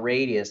have a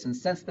radius. And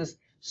since this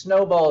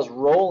snowball is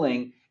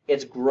rolling,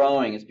 it's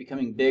growing. It's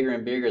becoming bigger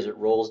and bigger as it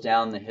rolls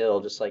down the hill,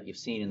 just like you've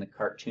seen in the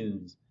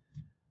cartoons.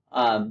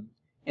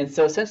 And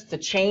so since it's a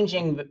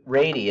changing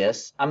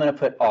radius, I'm going to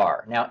put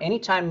R. Now,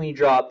 anytime when you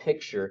draw a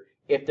picture,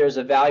 if there's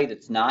a value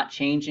that's not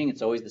changing,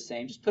 it's always the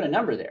same, just put a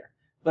number there.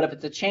 But if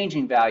it's a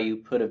changing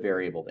value, put a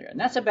variable there. And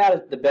that's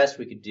about the best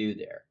we could do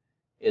there,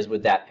 is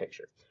with that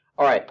picture.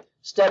 All right,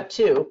 step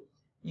 2,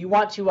 you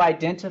want to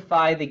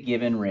identify the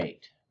given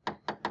rate.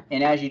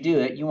 And as you do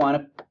it, you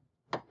want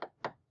to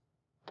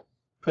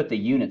put the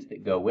units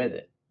that go with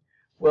it.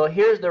 Well,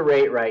 here's the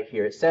rate right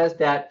here. It says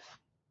that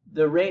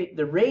the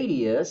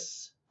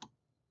radius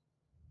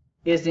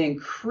is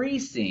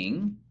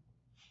increasing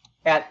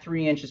at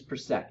 3 inches per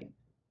second.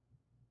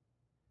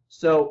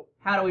 So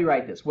how do we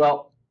write this?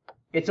 Well,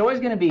 it's always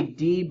going to be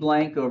d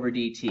blank over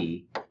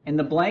dt, and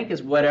the blank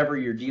is whatever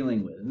you're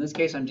dealing with. In this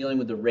case, I'm dealing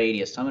with the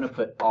radius, so I'm going to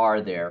put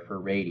r there for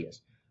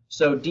radius.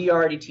 So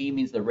dr dt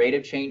means the rate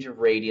of change of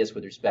radius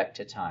with respect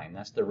to time.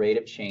 That's the rate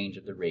of change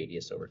of the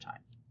radius over time.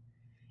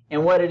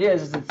 And what it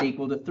is it's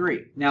equal to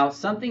 3. Now,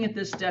 something at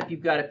this step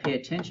you've got to pay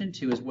attention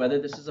to is whether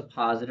this is a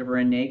positive or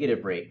a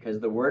negative rate, because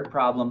the word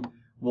problem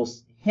will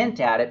hint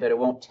at it, but it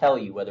won't tell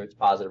you whether it's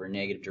positive or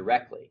negative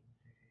directly.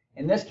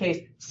 In this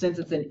case, since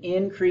it's an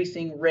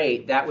increasing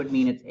rate, that would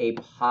mean it's a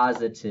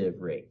positive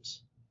rate.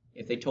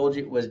 If they told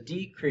you it was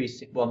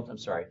decreasing, well, I'm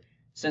sorry,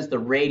 since the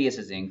radius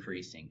is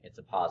increasing, it's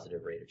a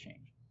positive rate of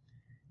change.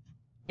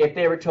 If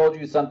they ever told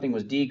you something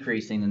was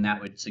decreasing, then that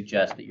would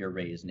suggest that your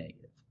rate is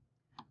negative.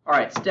 All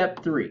right,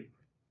 step 3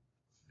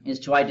 is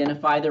to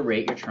identify the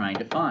rate you're trying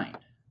to find.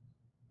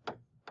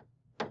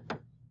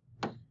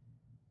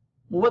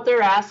 Well, what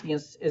they're asking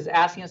is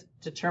asking us to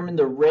determine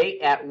the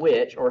rate at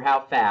which, or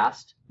how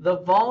fast, the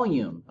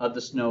volume of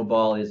the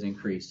snowball is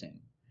increasing.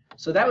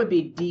 So that would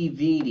be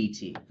dV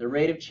dt, the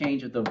rate of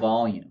change of the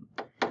volume.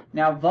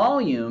 Now,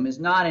 volume is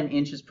not in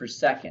inches per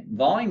second.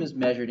 Volume is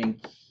measured in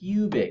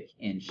cubic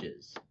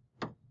inches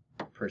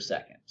per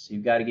second. So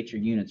you've got to get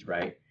your units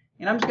right.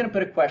 And I'm just going to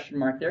put a question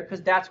mark there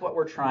because that's what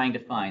we're trying to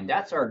find.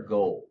 That's our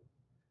goal.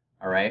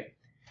 All right.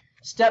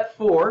 Step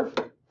 4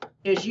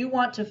 is you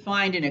want to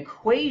find an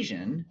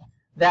equation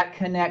that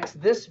connects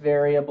this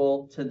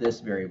variable to this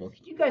variable.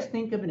 Can you guys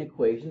think of an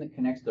equation that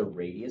connects the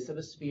radius of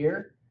a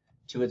sphere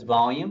to its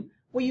volume?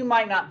 Well, you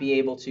might not be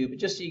able to, but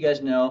just so you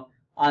guys know,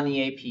 on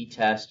the AP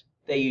test,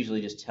 they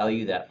usually just tell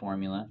you that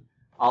formula.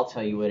 I'll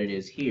tell you what it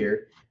is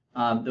here.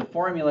 The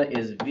formula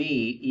is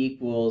V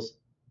equals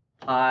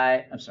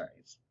pi, I'm sorry,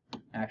 it's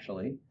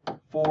actually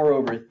 4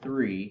 over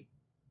 3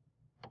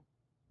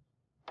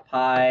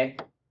 pi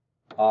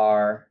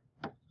r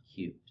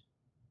cubed.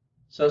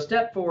 So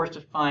step 4 is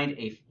to find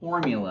a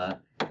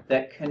formula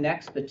that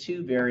connects the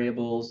two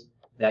variables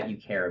that you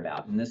care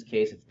about. In this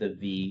case, it's the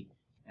v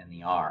and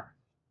the r.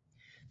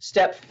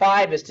 Step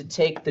 5 is to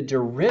take the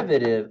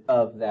derivative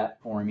of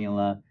that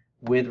formula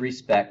with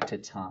respect to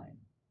time.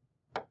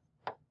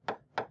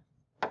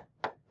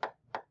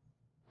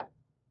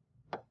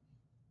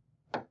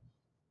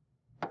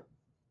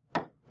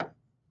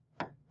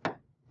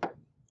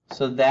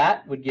 So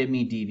that would give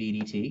me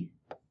dV dt.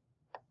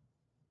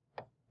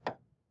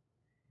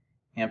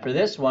 And for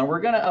this one, we're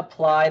going to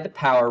apply the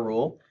power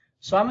rule.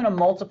 So I'm going to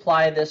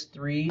multiply this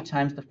 3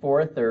 times the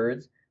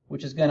 4/3,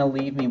 which is going to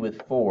leave me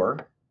with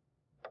 4.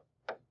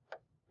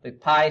 The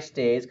pi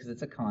stays because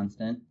it's a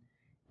constant.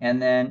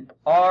 And then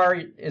r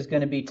is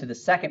going to be to the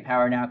second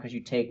power now because you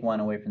take 1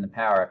 away from the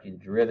power after the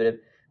derivative.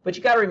 But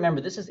you got to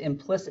remember, this is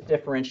implicit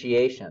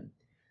differentiation.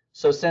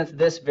 So since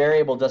this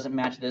variable doesn't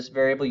match this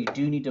variable, you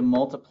do need to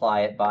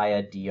multiply it by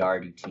a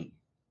dr dt.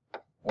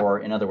 Or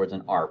in other words,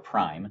 an r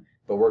prime.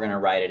 But we're going to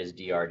write it as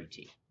dr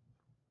dt.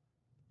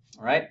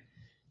 All right.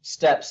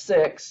 Step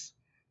 6,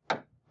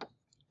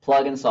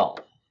 plug and solve.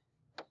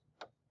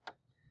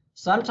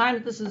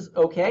 Sometimes this is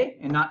okay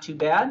and not too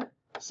bad.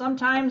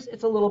 Sometimes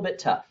it's a little bit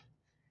tough.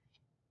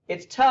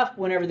 It's tough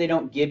whenever they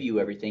don't give you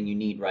everything you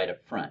need right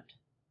up front.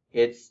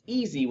 It's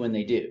easy when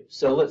they do.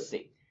 So let's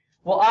see.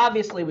 Well,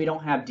 obviously we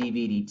don't have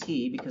dV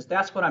dt because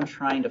that's what I'm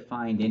trying to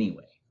find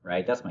anyway,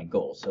 right? That's my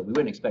goal. So we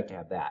wouldn't expect to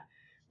have that.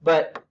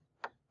 But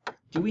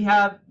do we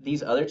have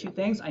these other two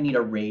things? I need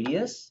a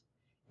radius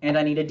and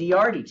I need a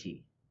dr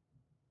dt.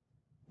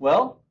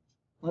 Well,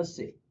 let's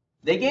see.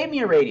 They gave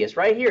me a radius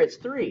right here. It's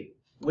 3.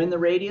 When the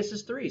radius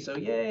is 3. So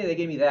yay, they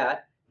gave me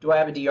that. Do I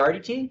have a dr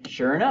dt?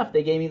 Sure enough,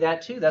 they gave me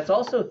that too. That's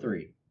also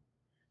 3.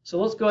 So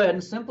let's go ahead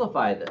and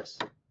simplify this.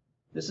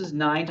 This is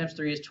 9 times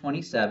 3 is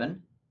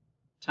 27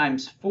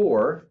 times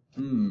 4.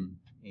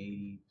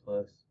 80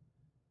 plus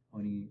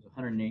 20 is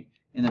 108.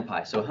 And then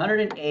pi. So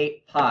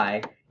 108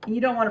 pi. And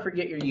you don't want to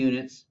forget your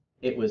units.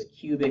 It was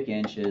cubic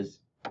inches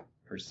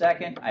per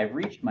second. I've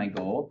reached my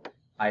goal.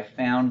 I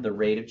found the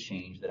rate of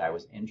change that I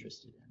was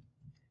interested in.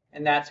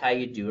 And that's how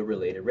you do a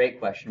related rate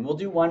question. We'll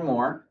do one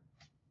more.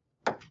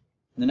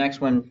 The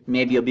next one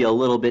maybe will be a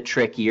little bit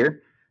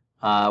trickier.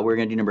 We're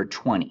going to do number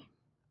 20.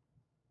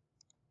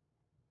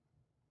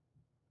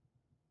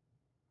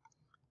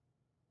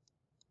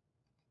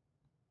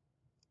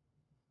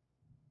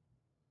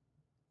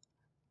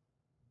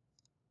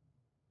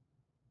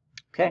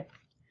 Okay,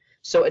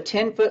 so a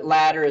 10-foot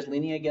ladder is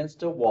leaning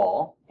against a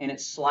wall and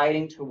it's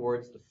sliding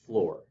towards the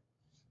floor.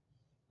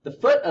 The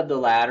foot of the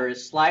ladder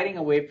is sliding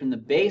away from the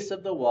base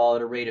of the wall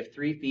at a rate of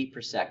 3 feet per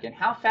second.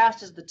 How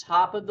fast is the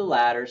top of the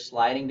ladder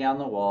sliding down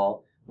the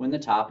wall when the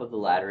top of the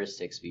ladder is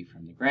 6 feet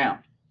from the ground?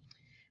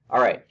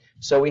 All right,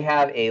 so we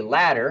have a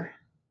ladder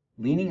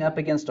leaning up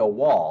against a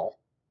wall,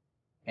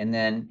 and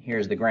then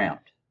here's the ground.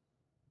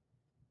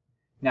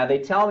 Now they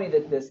tell me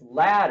that this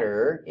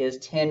ladder is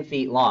 10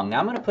 feet long. Now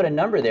I'm going to put a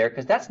number there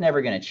because that's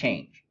never going to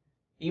change.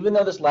 Even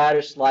though this ladder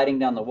is sliding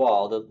down the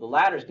wall, the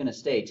ladder is going to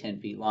stay 10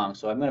 feet long,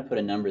 so I'm going to put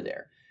a number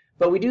there.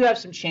 But we do have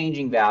some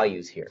changing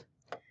values here.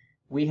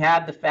 We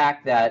have the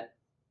fact that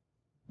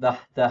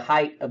the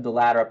height of the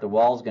ladder up the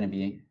wall is going to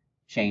be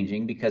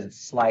changing because it's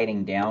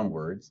sliding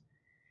downwards.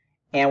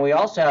 And we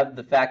also have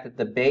the fact that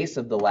the base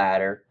of the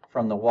ladder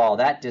from the wall,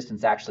 that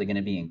distance is actually going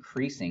to be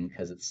increasing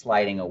because it's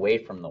sliding away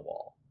from the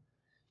wall.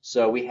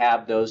 So we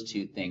have those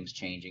two things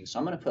changing. So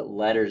I'm going to put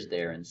letters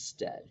there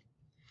instead.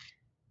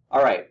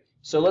 All right,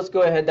 so let's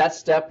go ahead. That's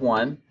step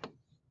 1.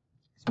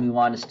 Let's move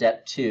on to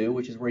step 2,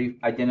 which is where you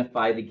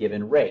identify the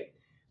given rate.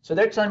 So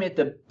they're telling me that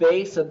the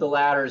base of the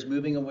ladder is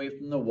moving away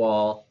from the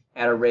wall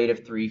at a rate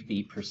of 3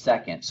 feet per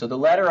second. So the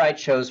letter I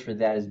chose for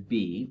that is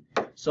B.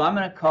 So I'm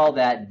going to call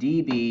that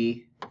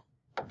dB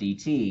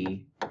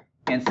dt.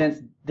 And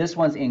since this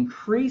one's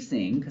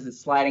increasing because it's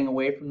sliding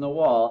away from the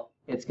wall,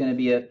 it's going to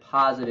be a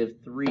positive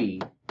 3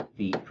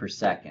 feet per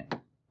second.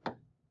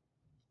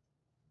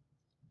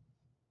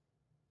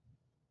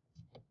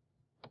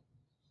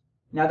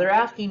 Now they're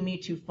asking me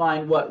to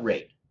find what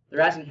rate.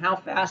 They're asking how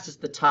fast is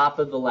the top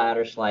of the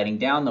ladder sliding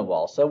down the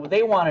wall. So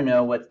they want to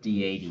know what's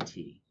dA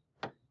dt.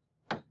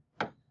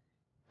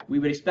 We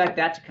would expect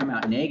that to come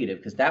out negative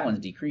because that one's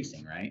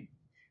decreasing, right?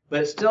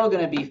 But it's still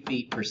going to be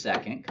feet per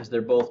second because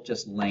they're both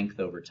just length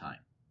over time.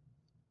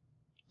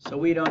 So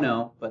we don't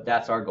know, but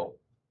that's our goal.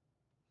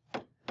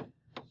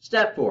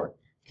 Step 4.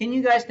 Can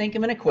you guys think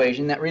of an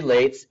equation that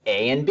relates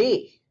A and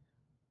B?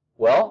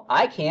 Well,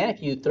 I can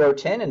if you throw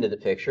 10 into the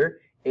picture.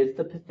 It's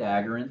the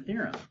Pythagorean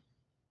theorem.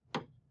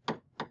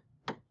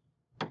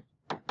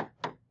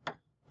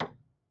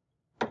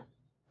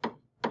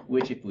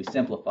 Which, if we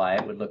simplify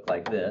it, would look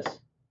like this.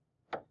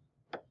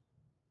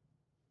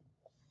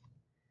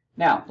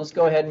 Now, let's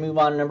go ahead and move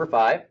on to number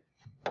 5.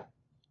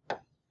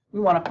 We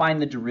want to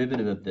find the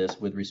derivative of this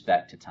with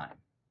respect to time.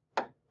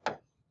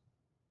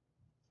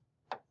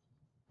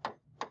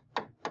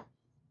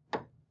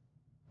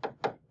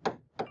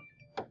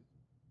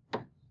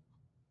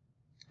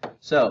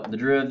 So the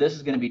derivative of this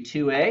is going to be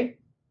 2a,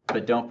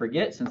 but don't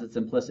forget, since it's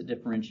implicit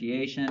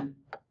differentiation,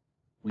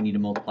 we need to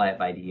multiply it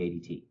by dA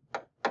dt.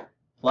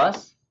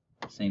 Plus,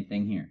 same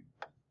thing here,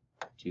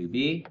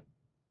 2b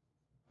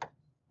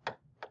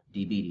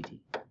dB dt.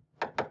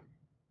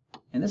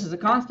 And this is a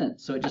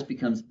constant, so it just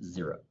becomes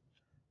 0.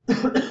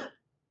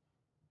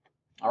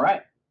 All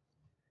right.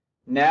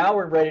 Now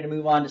we're ready to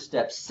move on to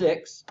step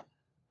 6.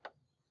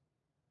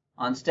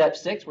 On step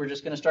 6, we're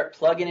just going to start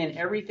plugging in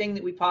everything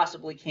that we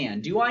possibly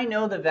can. Do I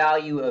know the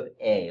value of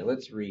A?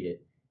 Let's read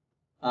it.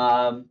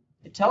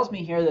 It tells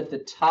me here that the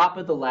top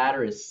of the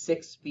ladder is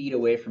 6 feet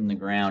away from the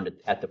ground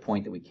at the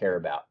point that we care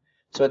about.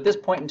 So at this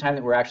point in time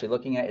that we're actually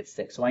looking at, it's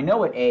 6. So I know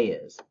what A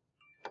is.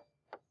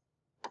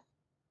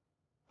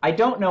 I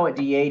don't know what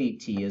dA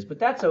dt is, but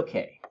that's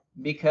okay,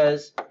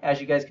 because as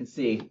you guys can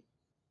see,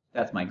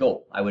 that's my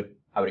goal. I would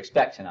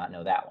expect to not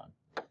know that one.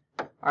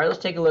 All right, let's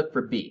take a look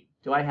for B.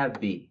 Do I have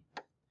B?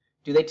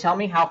 Do they tell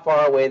me how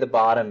far away the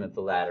bottom of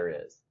the ladder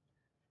is?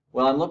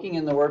 Well, I'm looking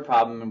in the word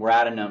problem and we're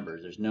out of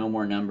numbers. There's no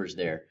more numbers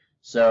there.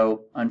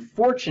 So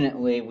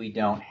unfortunately, we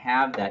don't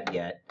have that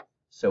yet,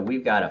 so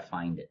we've got to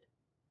find it.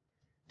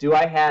 Do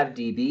I have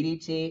dB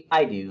dt?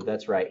 I do.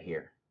 That's right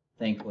here.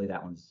 Thankfully,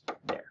 that one's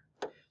there.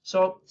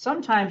 So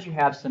sometimes you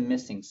have some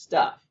missing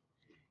stuff.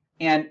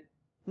 And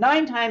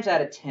 9 times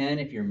out of 10,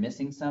 if you're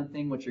missing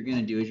something, what you're going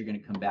to do is you're going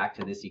to come back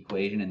to this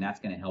equation, and that's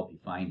going to help you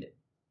find it.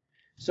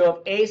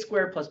 So if a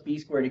squared plus b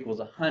squared equals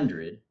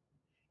 100,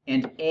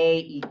 and a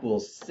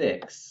equals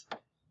 6,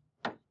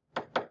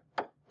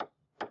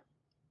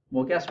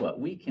 well, guess what?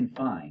 We can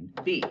find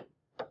b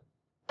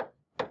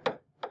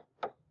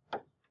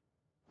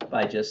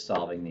by just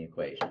solving the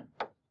equation.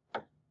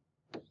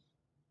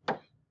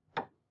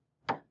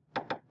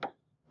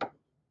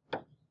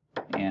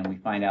 And we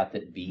find out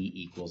that b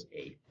equals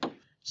 8.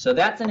 So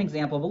that's an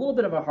example of a little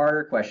bit of a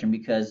harder question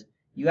because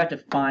you have to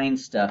find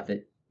stuff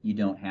that you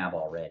don't have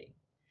already.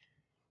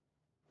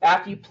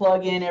 After you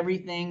plug in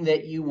everything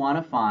that you want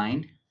to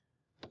find,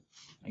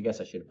 I guess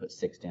I should have put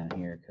 6 down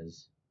here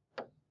because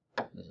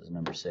this is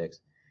number 6.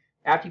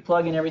 After you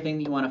plug in everything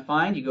that you want to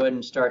find, you go ahead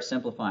and start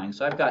simplifying.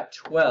 So I've got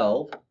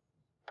 12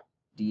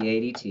 dA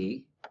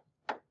dt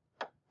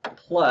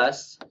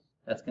plus,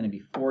 that's going to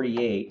be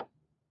 48,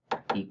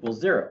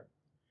 equals 0.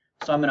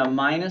 So I'm going to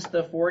minus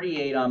the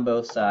 48 on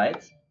both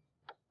sides,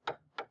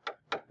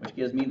 which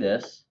gives me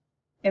this.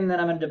 And then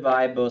I'm going to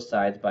divide both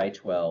sides by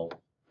 12,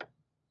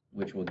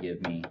 which will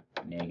give me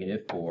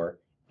 -4.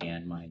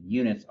 And my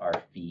units are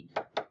feet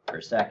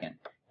per second.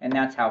 And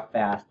that's how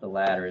fast the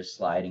ladder is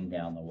sliding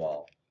down the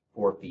wall,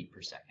 4 feet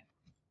per second.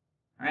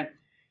 All right?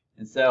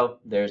 And so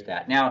there's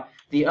that. Now,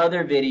 the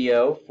other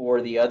video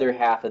for the other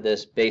half of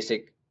this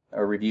basic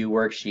review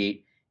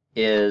worksheet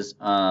is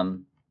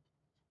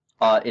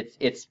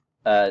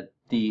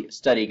the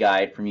study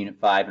guide from Unit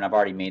 5, and I've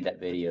already made that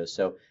video.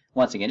 So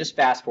once again, just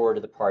fast forward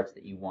to the parts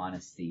that you want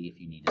to see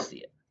if you need to see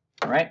it.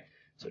 All right?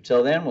 So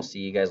till then, we'll see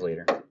you guys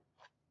later.